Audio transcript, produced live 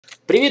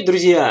Привет,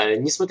 друзья!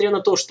 Несмотря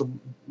на то, что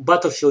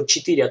Battlefield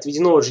 4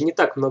 отведено уже не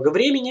так много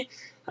времени,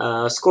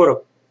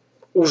 скоро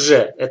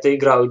уже эта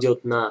игра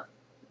уйдет на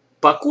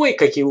покой,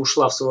 как и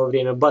ушла в свое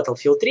время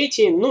Battlefield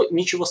 3, но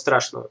ничего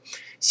страшного.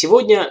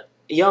 Сегодня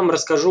я вам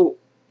расскажу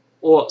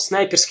о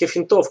снайперских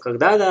винтовках,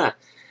 да-да,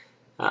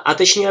 а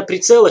точнее о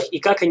прицелах и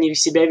как они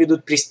себя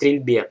ведут при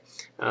стрельбе.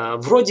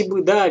 Вроде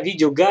бы, да,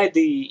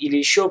 видеогайды или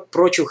еще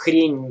прочую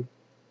хрень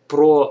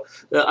про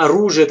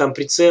оружие, там,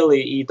 прицелы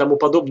и тому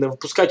подобное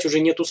выпускать уже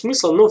нету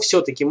смысла, но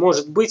все-таки,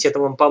 может быть, это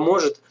вам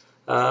поможет,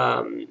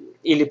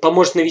 или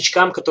поможет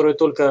новичкам, которые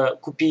только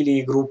купили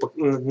игру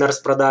на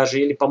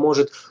распродаже, или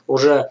поможет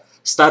уже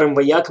старым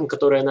воякам,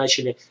 которые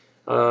начали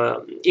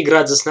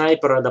играть за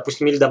снайпера,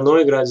 допустим, или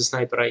давно играют за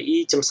снайпера,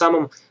 и тем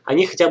самым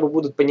они хотя бы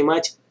будут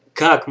понимать,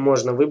 как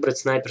можно выбрать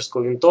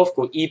снайперскую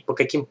винтовку и по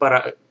каким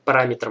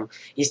параметрам.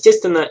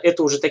 Естественно,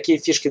 это уже такие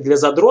фишки для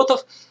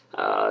задротов,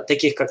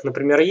 таких как,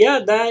 например,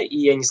 я, да, и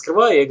я не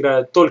скрываю, я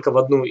играю только в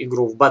одну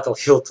игру в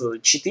Battlefield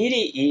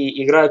 4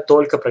 и играю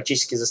только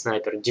практически за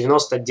снайпера.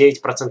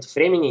 99%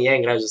 времени я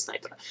играю за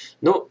снайпера.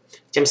 Ну,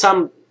 тем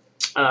самым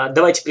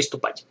давайте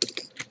приступать.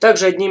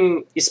 Также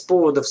одним из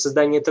поводов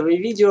создания этого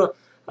видео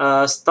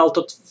стал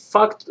тот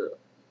факт,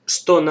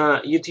 что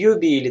на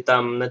YouTube или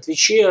там на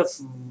Твиче,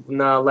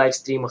 на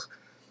лайвстримах,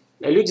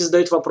 люди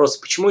задают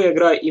вопросы, почему я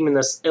играю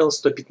именно с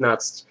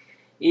L115.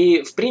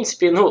 И, в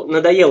принципе, ну,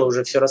 надоело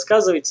уже все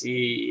рассказывать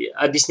и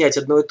объяснять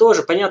одно и то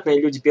же. Понятно,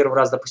 люди первый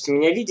раз, допустим,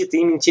 меня видят,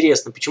 и им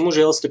интересно, почему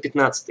же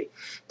L115.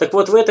 Так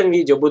вот, в этом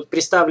видео будут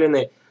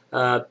представлены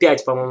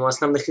 5, по-моему,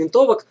 основных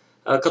винтовок,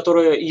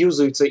 которые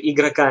юзаются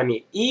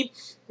игроками. И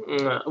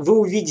вы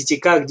увидите,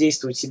 как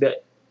действуют себя,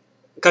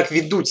 как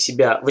ведут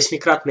себя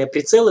восьмикратные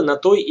прицелы на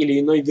той или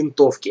иной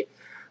винтовке.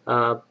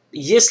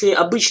 Если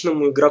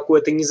обычному игроку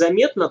это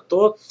незаметно,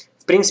 то,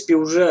 в принципе,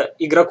 уже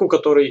игроку,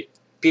 который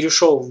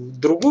перешел в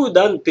другую,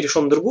 да,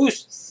 перешел на другую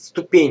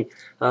ступень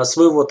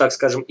своего, так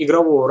скажем,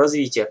 игрового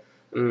развития,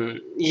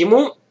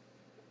 ему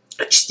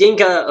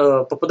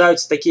частенько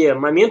попадаются такие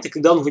моменты,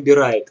 когда он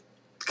выбирает,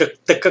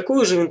 так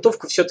какую же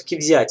винтовку все-таки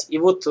взять. И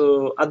вот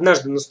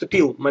однажды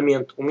наступил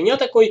момент у меня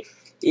такой,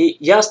 и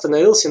я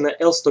остановился на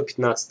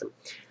L115.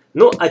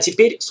 Ну, а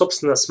теперь,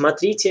 собственно,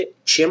 смотрите,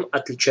 чем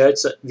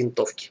отличаются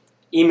винтовки.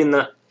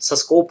 Именно со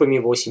скопами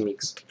 8х.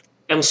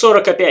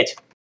 М45.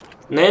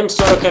 На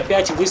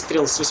М45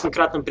 выстрел с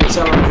восьмикратным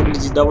прицелом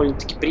выглядит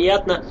довольно-таки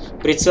приятно.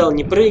 Прицел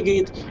не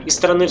прыгает из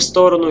стороны в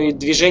сторону, и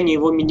движение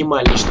его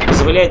минимальное, что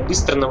позволяет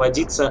быстро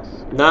наводиться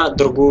на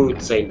другую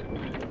цель.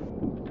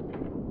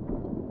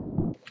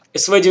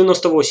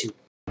 СВ-98.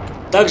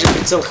 Также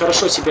прицел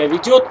хорошо себя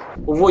ведет,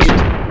 уводит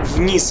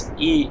вниз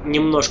и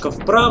немножко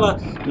вправо,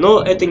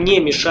 но это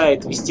не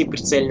мешает вести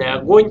прицельный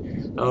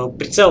огонь.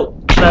 Прицел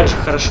также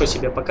хорошо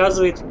себя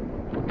показывает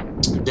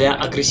для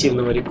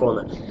агрессивного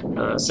рекона.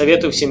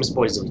 Советую всем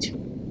использовать.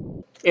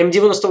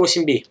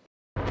 М98Б.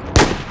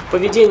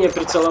 Поведение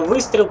прицела: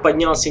 выстрел,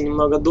 поднялся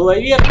немного дуло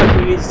вверх, как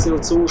вы видите,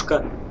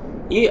 ЛЦУшка,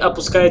 и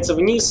опускается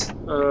вниз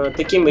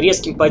таким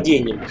резким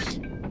падением.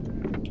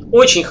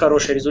 Очень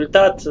хороший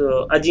результат,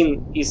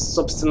 один из,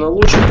 собственно,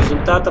 лучших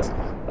результатов,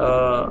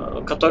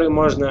 который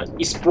можно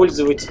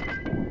использовать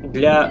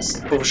для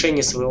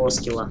повышения своего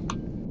скилла.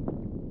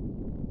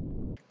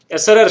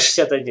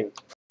 СРР-61.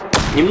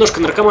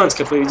 Немножко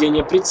наркоманское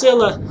поведение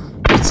прицела.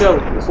 Прицел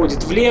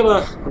уходит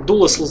влево,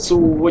 дуло с ЛЦУ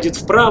уводит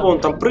вправо, он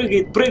там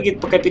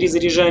прыгает, пока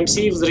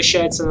перезаряжаемся, и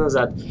возвращается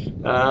назад.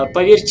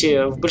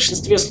 Поверьте, в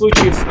большинстве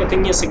случаев это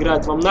не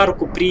сыграет вам на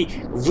руку при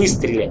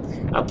выстреле,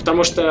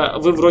 потому что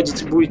вы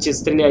вроде будете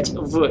стрелять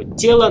в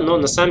тело, но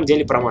на самом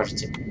деле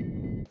промажете.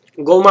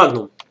 Гол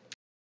Магнум.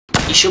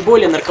 Еще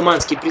более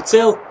наркоманский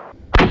прицел.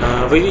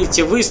 Вы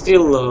видите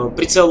выстрел,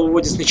 прицел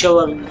уводит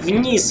сначала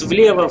вниз,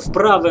 влево,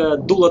 вправо,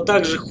 дуло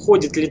также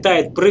ходит,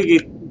 летает,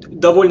 прыгает.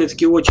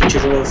 Довольно-таки очень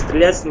тяжело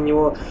стрелять на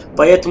него,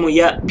 поэтому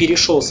я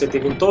перешел с этой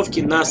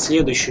винтовки на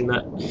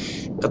следующую,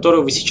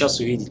 которую вы сейчас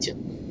увидите.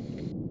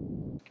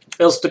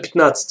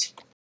 L115.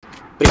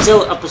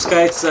 Прицел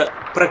опускается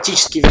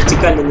практически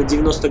вертикально на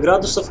 90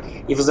 градусов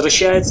и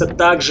возвращается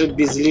также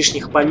без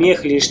лишних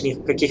помех,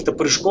 лишних каких-то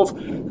прыжков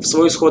в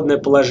свое исходное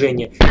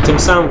положение. Тем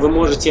самым вы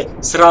можете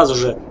сразу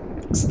же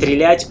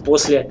стрелять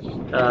после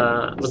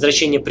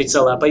возвращения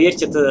прицела. А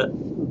поверьте, это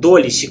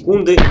доли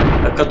секунды,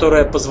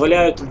 которые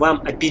позволяют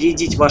вам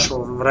опередить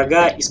вашего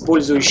врага,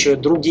 использующего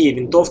другие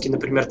винтовки,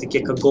 например,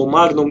 такие как Гол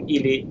Магнум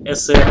или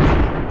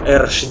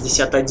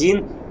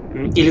СРР-61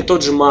 или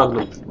тот же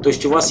Магнум. То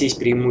есть у вас есть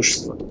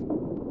преимущество.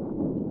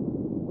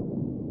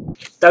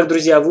 Так,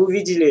 друзья, вы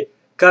увидели,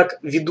 как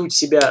ведут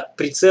себя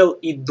прицел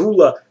и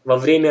дуло во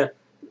время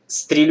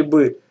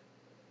стрельбы.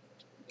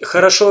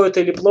 Хорошо это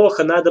или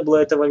плохо, надо было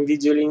это вам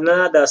видео или не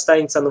надо,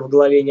 останется оно в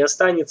голове, не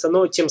останется,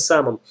 но тем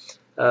самым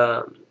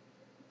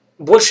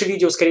больше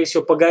видео, скорее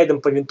всего, по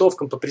гайдам, по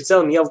винтовкам, по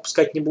прицелам я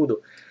выпускать не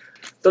буду.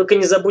 Только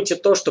не забудьте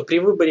то, что при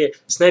выборе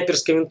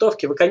снайперской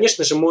винтовки вы,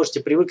 конечно же, можете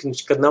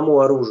привыкнуть к одному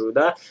оружию,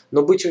 да,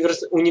 но быть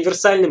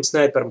универсальным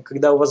снайпером,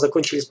 когда у вас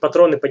закончились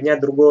патроны,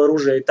 поднять другое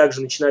оружие и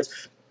также начинать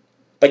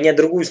поднять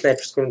другую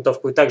снайперскую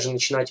винтовку и также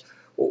начинать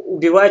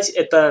убивать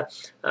это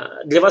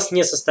для вас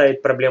не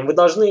составит проблем. Вы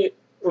должны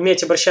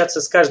уметь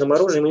обращаться с каждым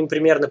оружием и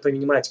примерно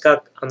понимать,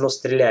 как оно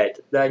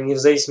стреляет, да, не в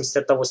зависимости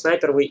от того,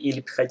 снайпер вы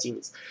или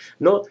пехотинец.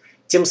 Но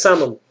тем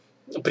самым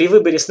при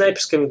выборе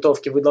снайперской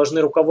винтовки вы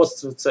должны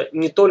руководствоваться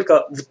не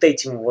только вот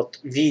этим вот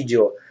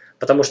видео,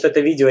 потому что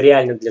это видео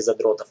реально для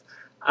задротов,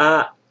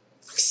 а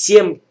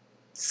всем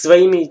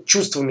своими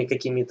чувствами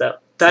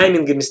какими-то,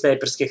 таймингами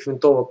снайперских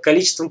винтовок,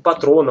 количеством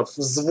патронов,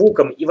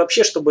 звуком и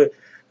вообще, чтобы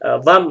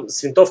вам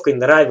с винтовкой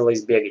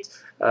нравилось бегать,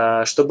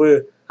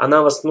 чтобы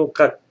она вас, ну,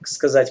 как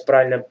сказать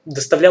правильно,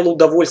 доставляла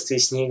удовольствие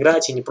с ней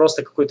играть, и не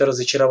просто какое-то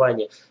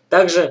разочарование.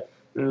 Также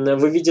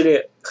вы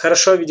видели,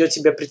 хорошо ведет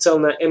себя прицел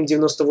на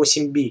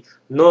М98Б,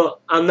 но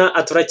она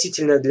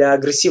отвратительна для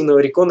агрессивного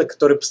рекона,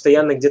 который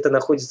постоянно где-то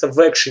находится в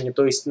экшене,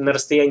 то есть на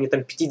расстоянии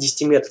там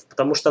 50 метров,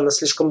 потому что она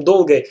слишком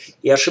долгая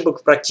и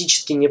ошибок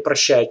практически не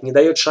прощает, не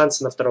дает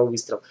шанса на второй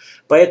выстрел.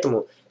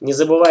 Поэтому не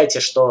забывайте,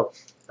 что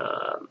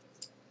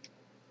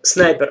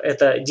снайпер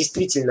это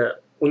действительно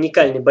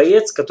уникальный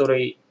боец,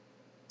 который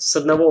с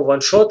одного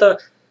ваншота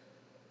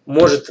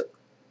может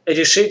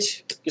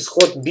решить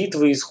исход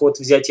битвы, исход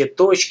взятия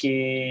точки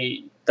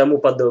и тому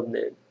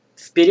подобное.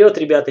 Вперед,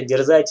 ребята,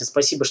 дерзайте.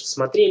 Спасибо, что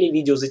смотрели.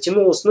 Видео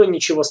затянулось, но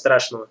ничего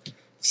страшного.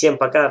 Всем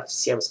пока,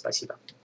 всем спасибо.